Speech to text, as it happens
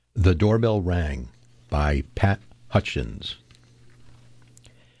The Doorbell Rang by Pat Hutchins.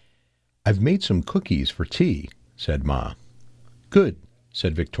 "I've made some cookies for tea," said Ma. "Good,"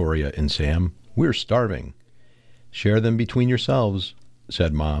 said Victoria and Sam. "We're starving." "Share them between yourselves,"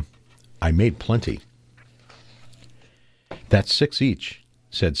 said Ma. "I made plenty." "That's 6 each,"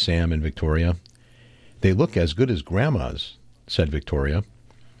 said Sam and Victoria. "They look as good as Grandma's," said Victoria.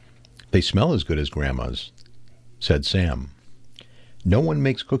 "They smell as good as Grandma's," said Sam. "No one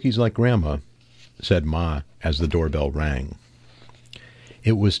makes cookies like Grandma," said Ma as the doorbell rang.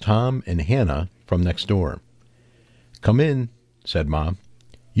 It was Tom and Hannah from next door. "Come in," said Ma.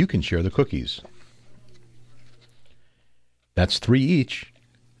 "You can share the cookies." "That's 3 each,"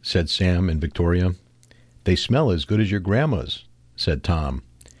 said Sam and Victoria. "They smell as good as your Grandma's," said Tom.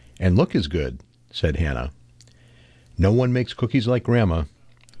 "And look as good," said Hannah. "No one makes cookies like Grandma,"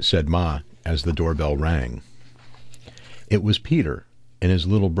 said Ma as the doorbell rang. It was Peter and his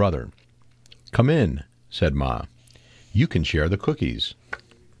little brother. "Come in," said Ma. "You can share the cookies."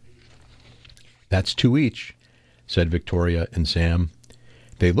 "That's 2 each," said Victoria and Sam.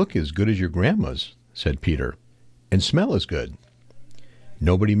 "They look as good as your Grandma's," said Peter. "And smell as good."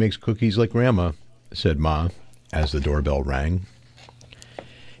 "Nobody makes cookies like Grandma," said Ma as the doorbell rang.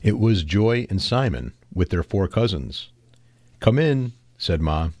 It was Joy and Simon with their 4 cousins. "Come in," said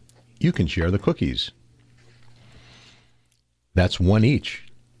Ma. "You can share the cookies." "That's 1 each,"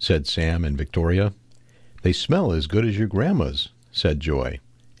 said Sam and Victoria. "They smell as good as your Grandma's," said Joy.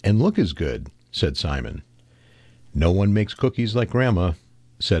 "And look as good," said Simon. "No one makes cookies like Grandma,"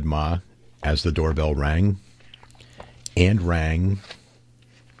 said Ma as the doorbell rang. And rang.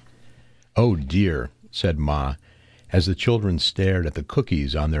 "Oh dear," said Ma as the children stared at the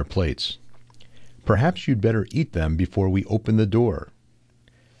cookies on their plates. "Perhaps you'd better eat them before we open the door."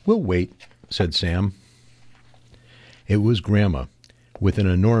 "We'll wait," said Sam. It was Grandma, with an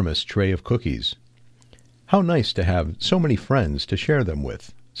enormous tray of cookies. "How nice to have so many friends to share them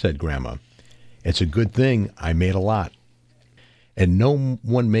with," said Grandma. "It's a good thing I made a lot." "And no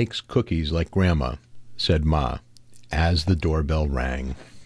one makes cookies like Grandma," said Ma, as the doorbell rang.